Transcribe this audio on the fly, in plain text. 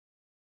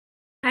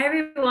Hi,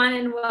 everyone,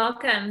 and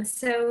welcome.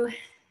 So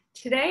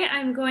today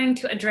I'm going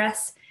to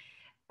address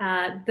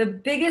the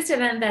biggest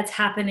event that's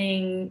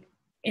happening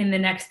in the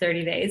next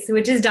 30 days,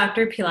 which is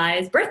Dr.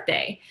 Pillai's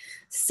birthday.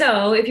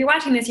 So if you're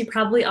watching this, you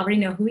probably already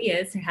know who he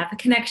is or have a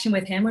connection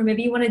with him, or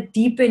maybe you want to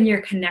deepen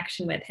your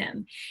connection with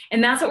him.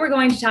 And that's what we're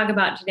going to talk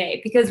about today,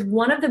 because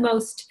one of the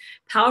most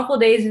powerful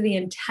days of the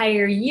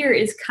entire year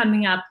is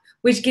coming up,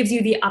 which gives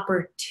you the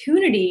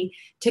opportunity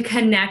to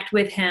connect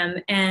with him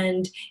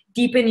and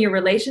deepen your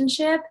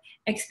relationship,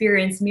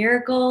 experience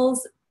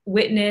miracles,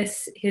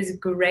 witness his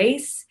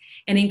grace,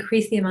 and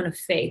increase the amount of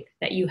faith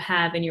that you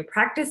have in your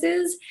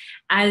practices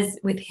as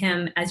with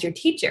him as your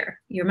teacher,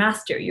 your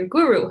master, your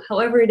guru,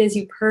 however it is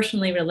you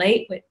personally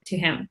relate to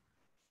him.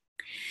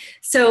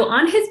 So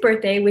on his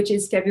birthday, which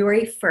is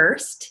February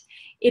 1st,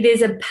 it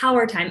is a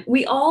power time.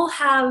 We all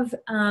have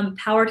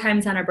power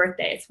times on our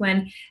birthdays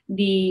when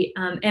the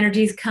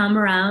energies come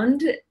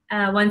around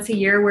once a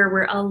year where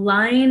we're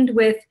aligned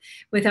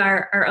with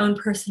our own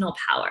personal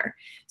power.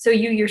 So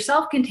you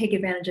yourself can take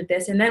advantage of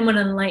this. And then when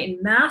an enlightened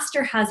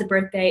master has a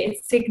birthday,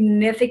 it's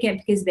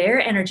significant because their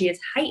energy is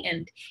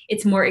heightened.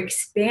 It's more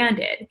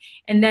expanded.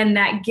 And then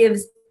that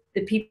gives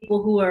the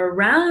people who are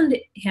around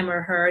him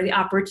or her the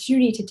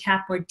opportunity to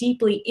tap more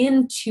deeply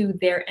into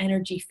their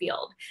energy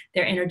field,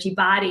 their energy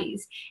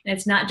bodies. And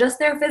it's not just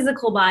their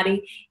physical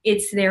body,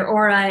 it's their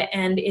aura,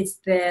 and it's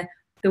the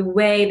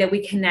way that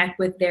we connect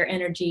with their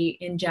energy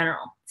in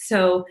general.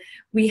 So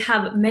we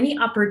have many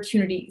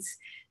opportunities.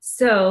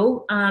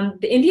 So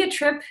the India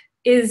trip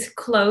is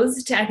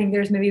closed. I think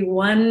there's maybe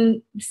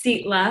one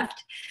seat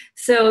left.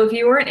 So if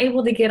you weren't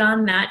able to get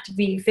on that to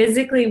be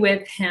physically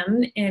with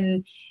him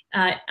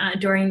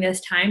during this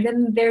time,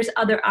 then there's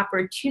other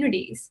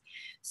opportunities.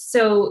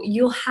 So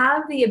you'll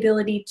have the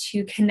ability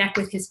to connect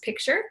with his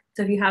picture.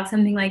 So if you have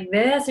something like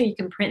this, or you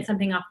can print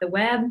something off the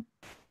web,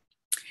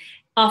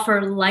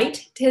 offer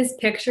light to his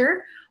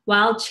picture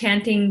while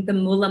chanting the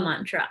Mula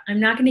mantra. I'm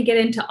not going to get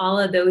into all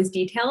of those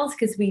details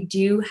because we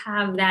do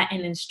have that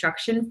in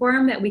instruction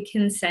form that we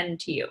can send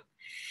to you.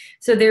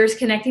 So there's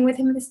connecting with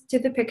him to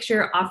the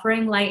picture,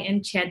 offering light,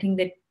 and chanting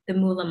the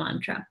Mula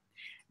mantra.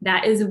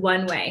 That is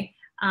one way.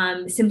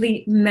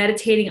 Simply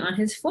meditating on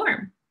his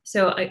form.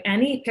 So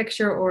any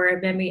picture or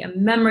maybe a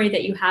memory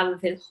that you have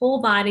of his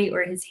whole body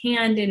or his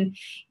hand in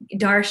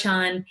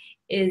darshan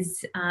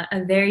is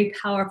a very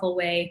powerful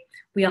way.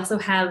 We also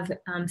have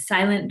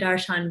silent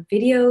darshan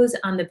videos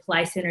on the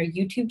Pillai Center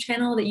YouTube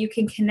channel that you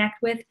can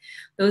connect with.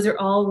 Those are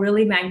all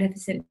really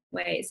magnificent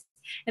ways.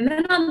 And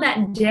then on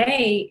that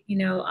day,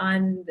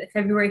 on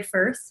February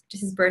 1st, which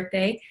is his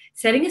birthday,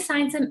 setting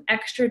aside some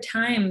extra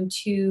time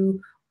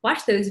to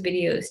watch those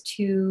videos,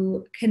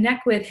 to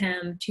connect with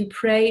him, to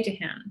pray to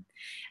him,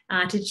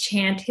 to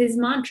chant his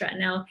mantra.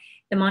 Now,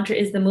 the mantra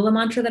is the Mula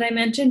mantra that I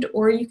mentioned,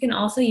 or you can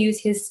also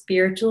use his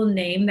spiritual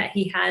name that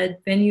he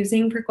had been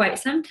using for quite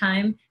some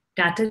time,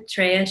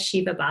 Dattatreya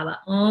Shiva Baba.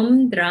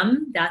 Om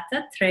Dram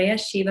Dattatreya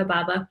Shiva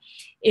Baba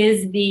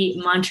is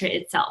the mantra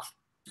itself.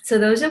 So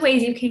those are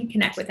ways you can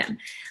connect with him.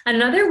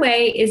 Another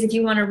way is if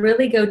you want to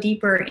really go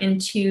deeper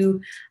into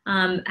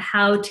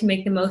how to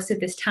make the most of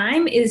this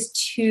time is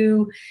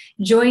to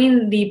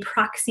join the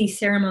proxy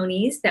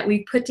ceremonies that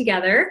we've put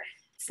together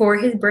for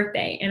his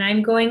birthday. And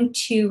I'm going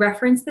to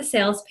reference the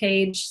sales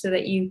page so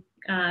that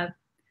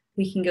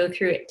we can go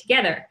through it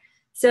together.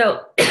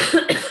 So,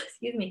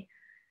 excuse me.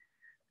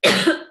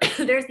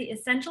 There's the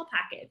essential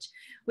package,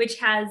 which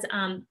has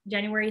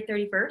January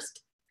 31st.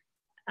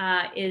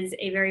 Is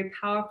a very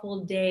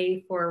powerful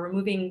day for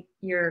removing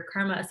your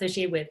karma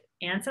associated with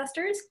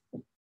ancestors.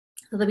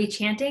 So they'll be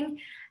chanting,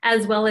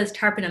 as well as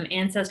Tarpanam,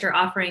 ancestor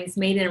offerings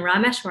made in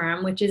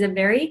Rameshwaram, which is a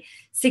very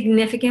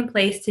significant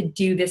place to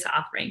do this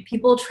offering.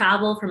 People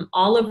travel from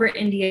all over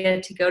India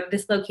to go to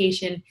this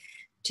location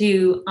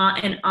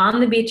and on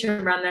the beach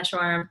of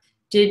Rameshwaram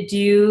to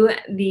do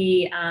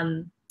the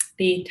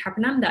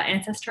Tarpanam, the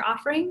ancestor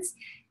offerings,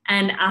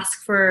 and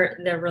ask for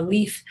the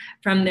relief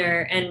from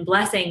and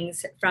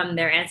blessings from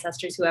their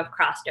ancestors who have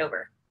crossed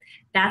over.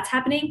 That's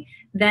happening.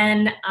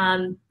 Then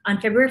on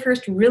February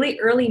 1st, really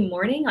early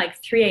morning, like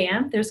 3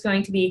 a.m., there's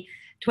going to be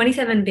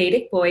 27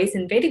 Vedic boys.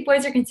 And Vedic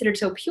boys are considered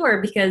so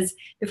pure because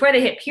before they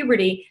hit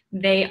puberty,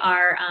 they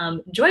are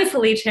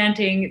joyfully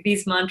chanting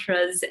these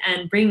mantras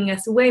and bringing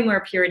us way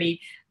more purity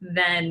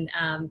than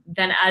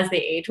as they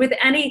age, with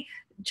any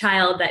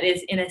child that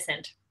is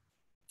innocent.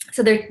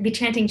 So they'll be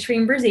chanting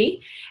Shreem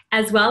Burzi,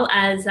 as well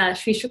as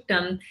Shri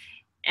Shuktam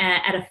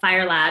at a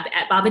fire lab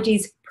at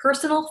Babaji's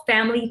personal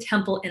family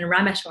temple in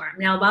Rameshwaram.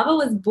 Now, Baba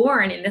was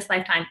born in this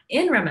lifetime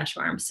in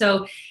Rameshwaram,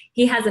 so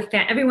he has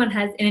everyone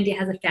in India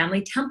has a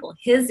family temple.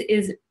 His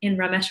is in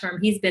Rameshwaram.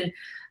 He's been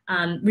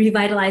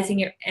revitalizing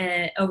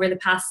it over the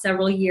past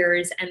several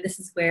years, and this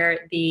is where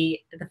the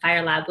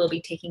fire lab will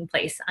be taking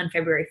place on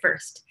February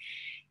 1st.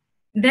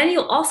 Then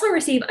you'll also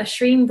receive a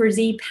Shreem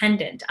Burzi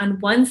pendant. On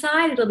one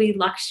side, it'll be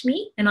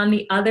Lakshmi, and on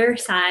the other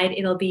side,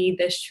 it'll be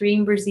the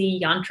Shreem Burzi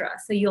Yantra.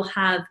 So you'll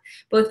have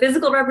both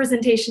physical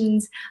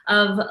representations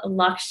of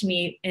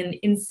Lakshmi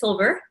in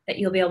silver that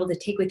you'll be able to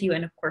take with you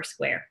and, of course,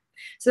 wear.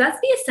 So that's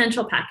the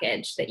essential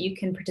package that you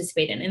can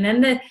participate in. And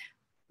then the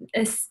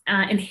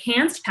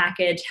enhanced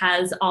package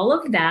has all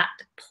of that,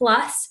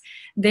 plus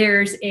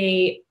there's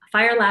a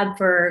fire lab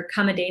for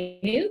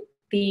Kamadhenu,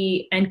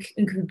 and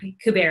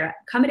Kubera.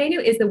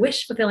 Kamadhenu is the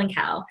wish-fulfilling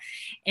cow,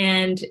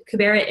 and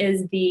Kubera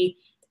is the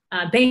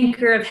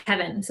banker of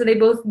heaven. So they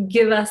both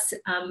give us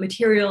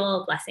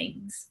material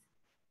blessings.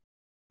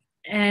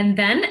 And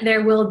then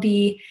there will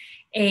be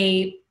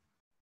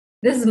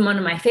this is one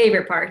of my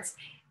favorite parts,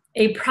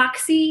 a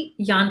proxy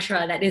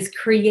yantra that is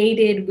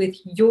created with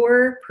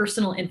your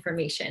personal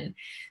information.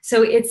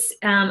 So it's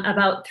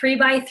about 3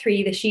 by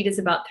 3. The sheet is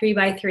about 3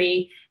 by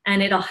 3,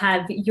 and it'll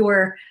have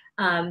your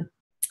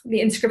the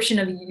inscription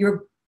of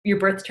your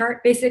birth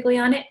chart basically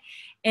on it.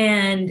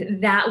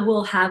 And that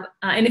will have,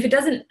 and if it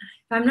doesn't,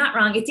 if I'm not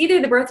wrong, it's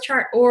either the birth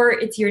chart or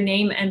it's your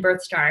name and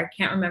birth star. I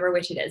can't remember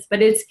which it is,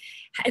 but it's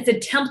a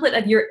template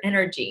of your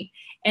energy.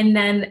 And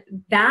then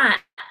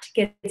that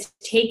gets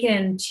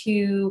taken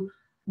to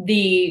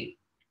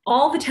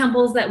all the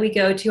temples that we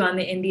go to on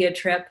the India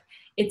trip.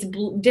 It's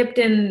dipped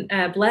in,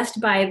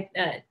 blessed by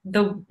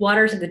the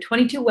waters of the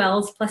 22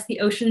 wells, plus the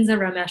oceans of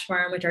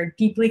Rameshwaram, which are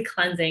deeply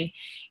cleansing.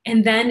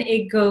 And then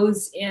it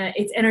goes,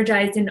 it's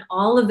energized in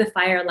all of the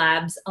fire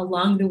labs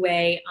along the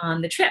way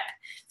on the trip.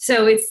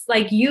 So it's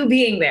like you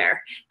being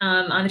there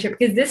on the trip,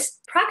 because this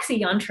proxy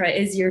yantra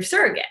is your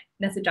surrogate.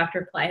 That's what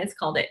Dr. Pillai has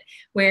called it,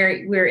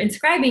 where we're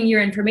inscribing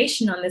your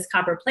information on this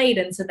copper plate,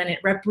 and so then it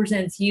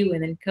represents you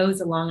and then goes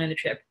along on the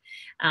trip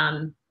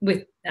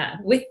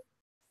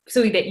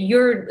so that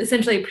you're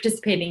essentially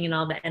participating in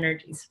all the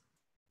energies.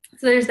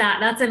 So there's that.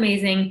 That's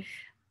amazing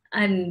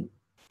and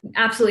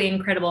absolutely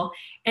incredible.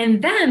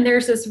 And then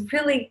there's this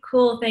really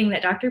cool thing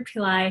that Dr.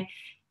 Pillai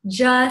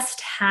just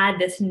had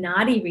this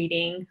Nadi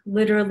reading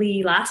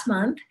literally last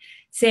month,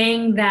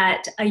 saying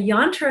that a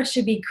yantra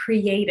should be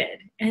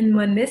created. And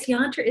when this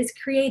yantra is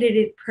created,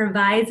 it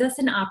provides us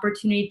an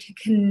opportunity to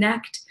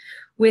connect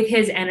with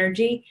his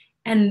energy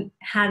and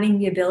having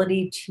the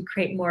ability to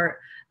create more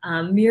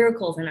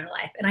miracles in our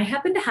life. And I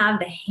happen to have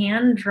the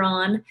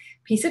hand-drawn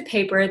piece of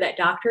paper that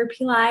Dr.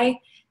 Pillai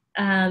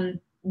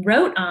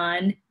wrote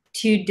on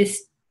to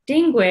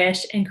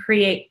distinguish and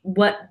create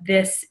what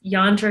this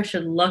yantra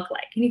should look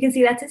like. And you can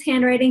see that's his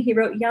handwriting. He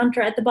wrote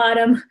yantra at the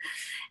bottom.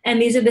 And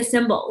these are the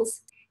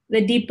symbols.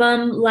 The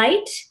Deepam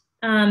light,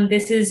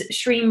 this is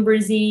Shreem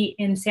Brazi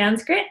in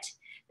Sanskrit.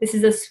 This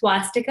is a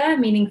swastika,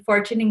 meaning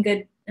fortune and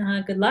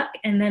good luck.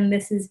 And then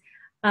this is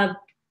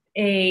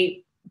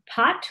a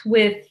pot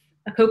with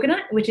a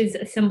coconut, which is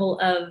a symbol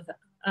of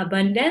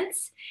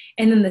abundance,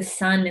 and then the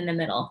sun in the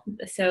middle.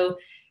 So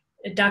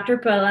Dr.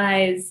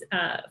 Pillai's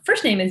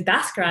first name is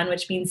Bhaskaran,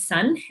 which means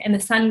sun, and the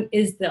sun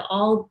is the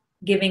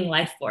all-giving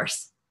life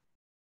force.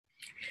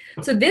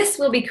 So this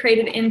will be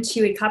created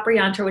into a copper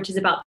yantra, which is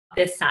about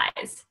this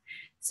size.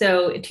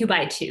 So 2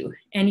 by 2,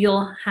 and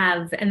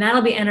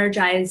that'll be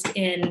energized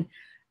in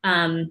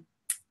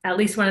at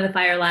least one of the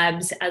fire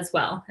labs as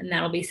well, and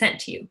that'll be sent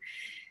to you.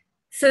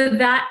 So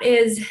that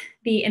is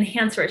the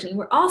enhanced version.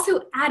 We're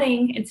also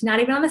adding, it's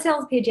not even on the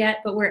sales page yet,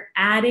 but we're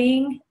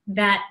adding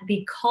that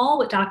the call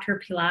with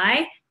Dr.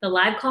 Pillai, the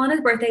live call on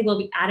his birthday, will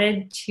be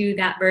added to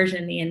that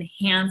version, the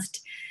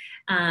enhanced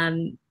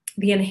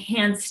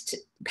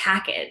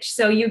package.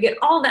 So you get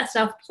all that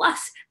stuff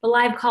plus the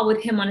live call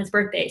with him on his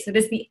birthday. So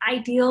this is the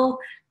ideal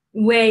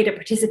way to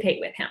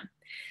participate with him.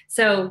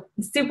 So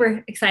I'm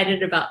super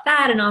excited about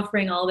that and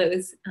offering all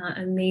those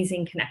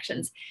amazing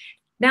connections.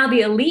 Now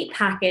the elite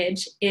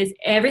package is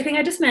everything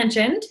I just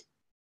mentioned,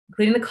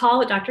 including the call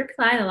with Dr.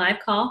 Pillai, the live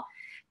call,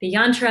 the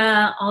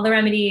yantra, all the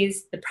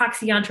remedies, the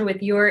proxy yantra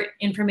with your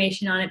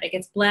information on it that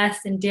gets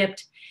blessed and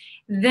dipped.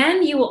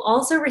 Then you will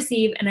also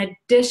receive an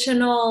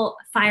additional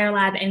fire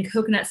lab and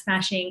coconut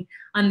smashing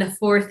on the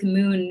 4th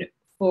moon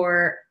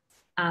for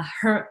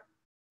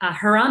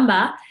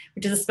Haramba,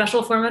 which is a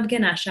special form of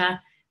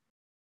Ganesha.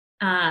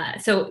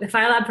 So the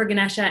fire lab for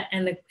Ganesha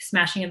and the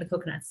smashing of the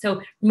coconuts.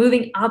 So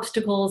removing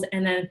obstacles,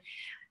 and then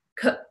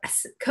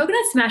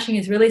coconut smashing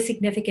is really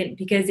significant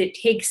because it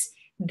takes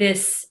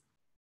this,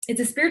 it's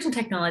a spiritual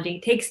technology,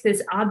 it takes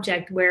this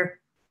object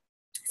where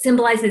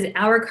symbolizes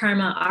our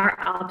karma, our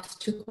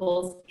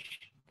obstacles,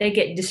 they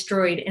get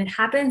destroyed. And it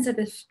happens at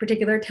this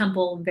particular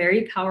temple,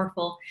 very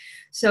powerful.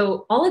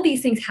 So all of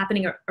these things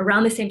happening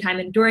around the same time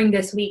and during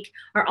this week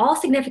are all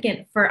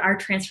significant for our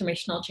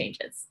transformational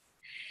changes.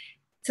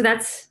 So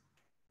that's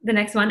the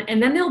next one.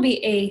 And then there'll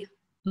be a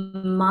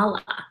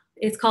mala.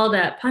 It's called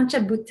a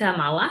Panchabhuta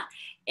mala.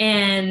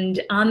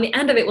 And on the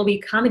end of it will be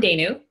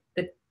Kamadhenu,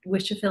 the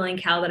wish-fulfilling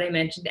cow that I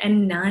mentioned,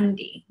 and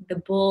Nandi, the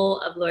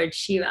bull of Lord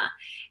Shiva.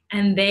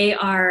 And they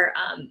are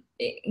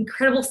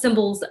incredible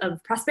symbols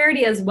of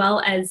prosperity as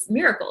well as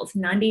miracles.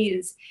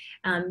 Nandi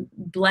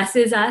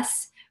blesses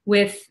us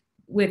with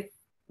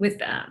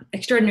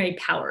extraordinary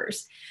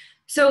powers.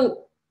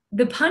 So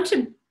the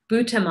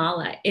Panchabhuta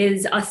mala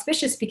is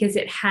auspicious because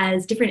it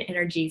has different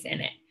energies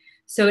in it.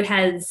 So it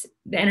has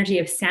the energy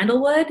of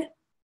sandalwood,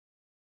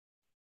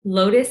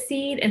 lotus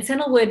seed, and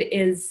sandalwood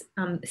is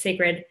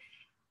sacred.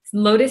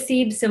 Lotus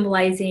seed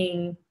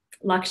symbolizing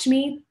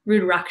Lakshmi,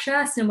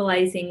 Rudraksha,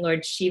 symbolizing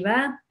Lord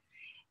Shiva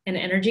and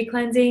energy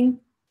cleansing,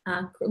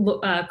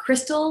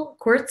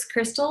 quartz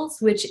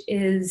crystals, which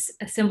is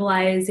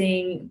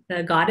symbolizing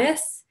the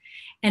goddess,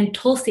 and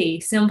Tulsi,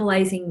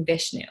 symbolizing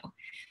Vishnu.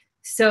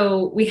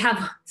 So we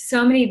have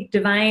so many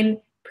divine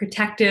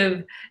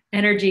protective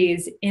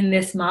energies in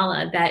this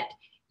mala that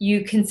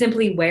you can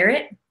simply wear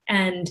it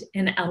and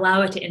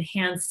allow it to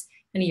enhance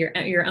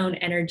your own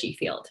energy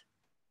field.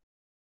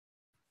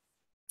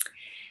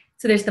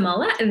 So there's the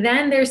mala, and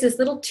then there's this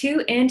little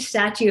 2-inch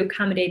statue of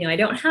Kamadhenu. I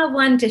don't have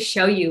one to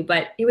show you,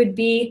 but it would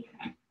be,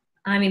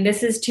 I mean,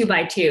 this is 2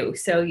 by 2,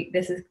 so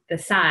this is the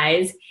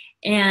size,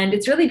 and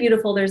it's really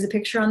beautiful. There's a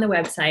picture on the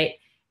website.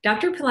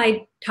 Dr.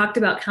 Pillai talked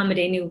about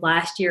Kamadhenu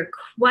last year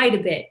quite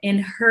a bit in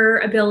her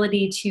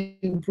ability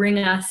to bring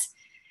us,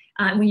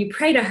 when you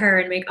pray to her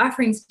and make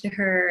offerings to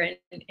her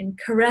and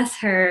caress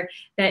her,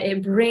 that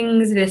it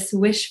brings this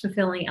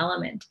wish-fulfilling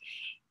element.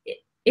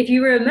 If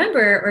you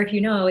remember, or if you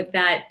know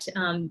that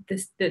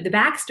the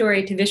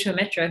backstory to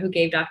Vishwamitra, who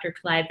gave Dr.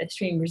 Pillai the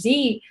Stream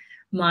Z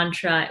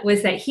mantra,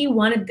 was that he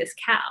wanted this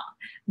cow,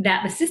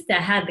 that Vasistha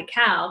had the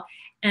cow,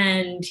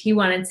 and he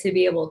wanted to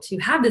be able to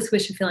have this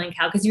wish-fulfilling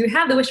cow, because you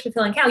have the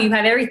wish-fulfilling cow, you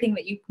have everything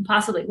that you can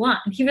possibly want.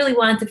 And he really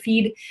wanted to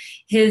feed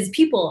his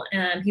people,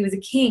 and he was a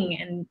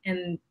king,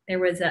 and there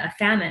was a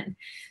famine.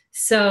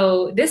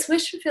 So this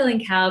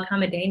wish-fulfilling cow,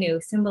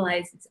 Kamadhenu,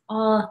 symbolizes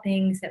all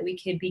things that we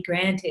could be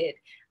granted,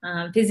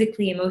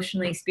 physically,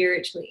 emotionally,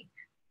 spiritually.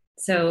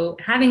 So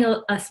having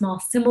a small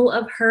symbol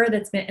of her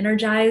that's been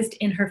energized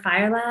in her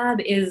fire lab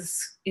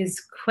is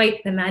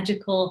quite the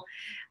magical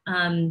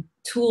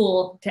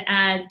tool to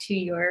add to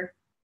your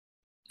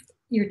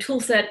tool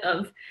set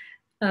of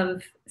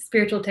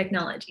spiritual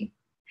technology.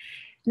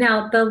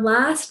 Now, the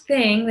last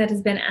thing that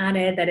has been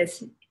added, that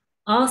is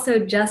also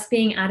just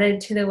being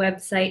added to the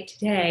website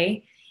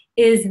today,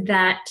 is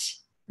that,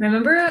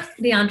 remember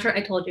the yantra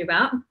I told you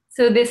about?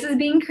 So this is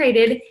being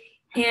created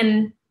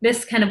in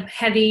this kind of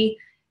heavy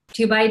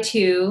 2 by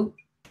 2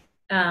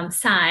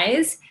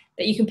 size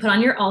that you can put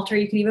on your altar.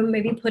 You can even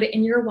maybe put it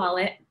in your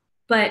wallet,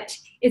 but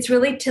it's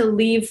really to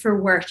leave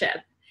for worship,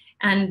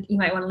 and you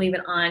might want to leave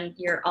it on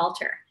your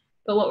altar.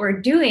 But what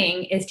we're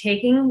doing is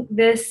taking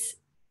this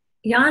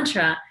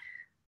yantra,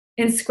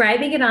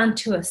 inscribing it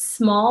onto a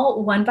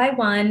small 1 by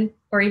 1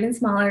 or even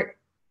smaller,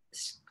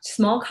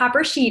 small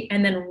copper sheet,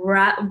 and then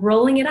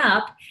rolling it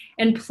up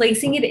and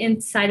placing it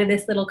inside of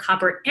this little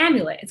copper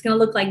amulet. It's going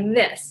to look like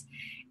this.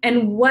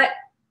 And what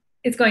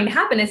is going to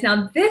happen is,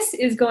 now this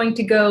is going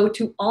to go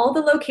to all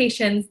the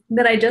locations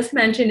that I just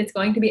mentioned. It's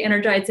going to be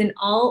energized in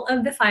all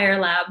of the fire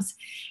labs,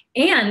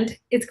 and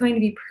it's going to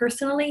be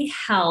personally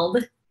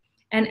held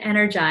and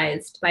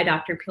energized by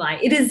Dr. Pillai.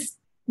 It is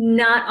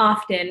not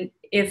often,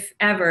 if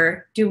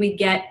ever, do we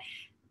get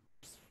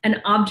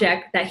an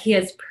object that he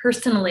has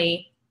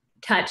personally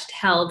touched,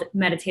 held,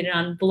 meditated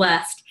on,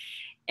 blessed,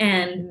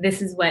 and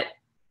this is what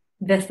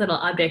this little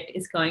object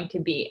is going to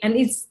be. And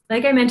it's,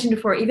 like I mentioned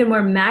before, even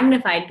more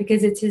magnified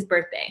because it's his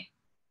birthday,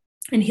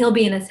 and he'll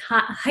be in a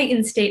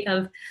heightened state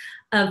of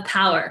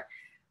power.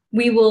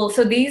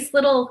 So these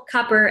little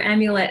copper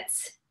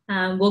amulets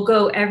will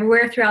go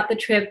everywhere throughout the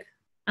trip.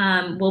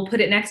 We'll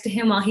put it next to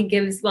him while he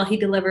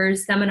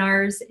delivers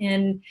seminars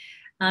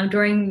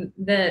during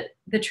the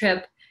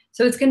trip.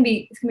 So it's gonna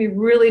be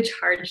really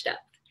charged up.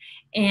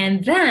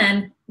 And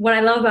then what I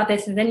love about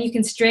this is then you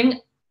can string,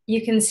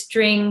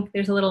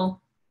 there's a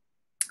little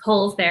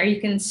holes there.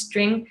 You can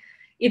string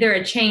either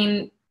a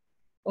chain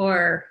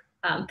or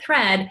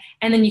thread,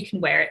 and then you can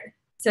wear it.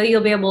 So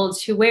you'll be able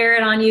to wear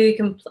it on you. You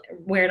can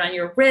wear it on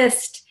your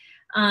wrist,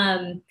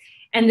 and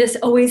just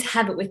always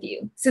have it with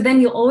you. So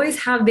then you'll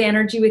always have the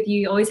energy with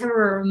you. You always have a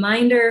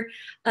reminder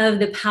of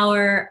the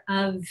power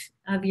of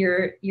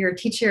your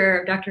teacher,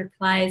 of Dr.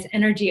 Pillai's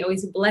energy,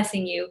 always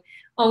blessing you,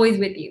 always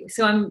with you.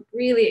 So I'm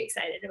really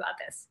excited about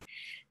this.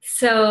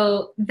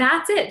 So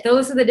that's it.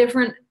 Those are the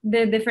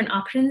different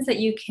options that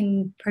you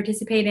can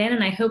participate in,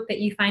 and I hope that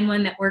you find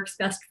one that works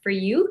best for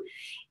you.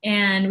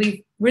 And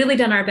we've really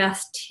done our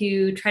best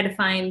to try to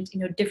find,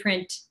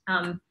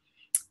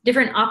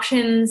 different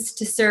options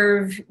to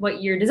serve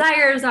what your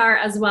desires are,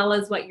 as well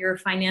as what your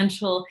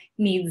financial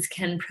needs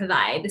can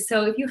provide.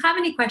 So if you have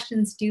any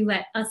questions, do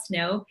let us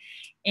know.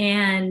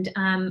 And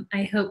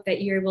I hope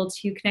that you're able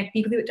to connect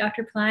deeply with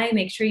Dr. Pillai.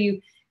 Make sure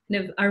you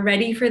kind of are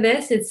ready for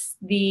this. It's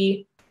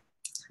the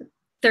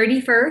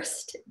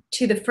 31st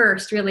to the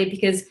 1st, really,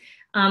 because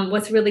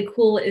what's really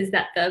cool is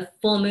that the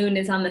full moon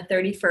is on the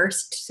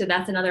 31st. So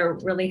that's another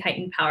really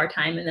heightened power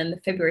time. And then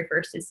the February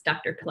 1st is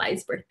Dr.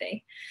 Pillai's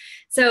birthday.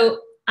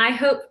 So I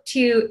hope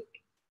to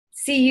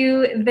see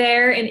you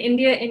there in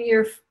India in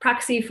your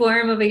proxy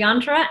form of a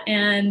yantra,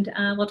 and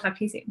we'll talk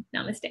to you soon.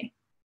 Namaste.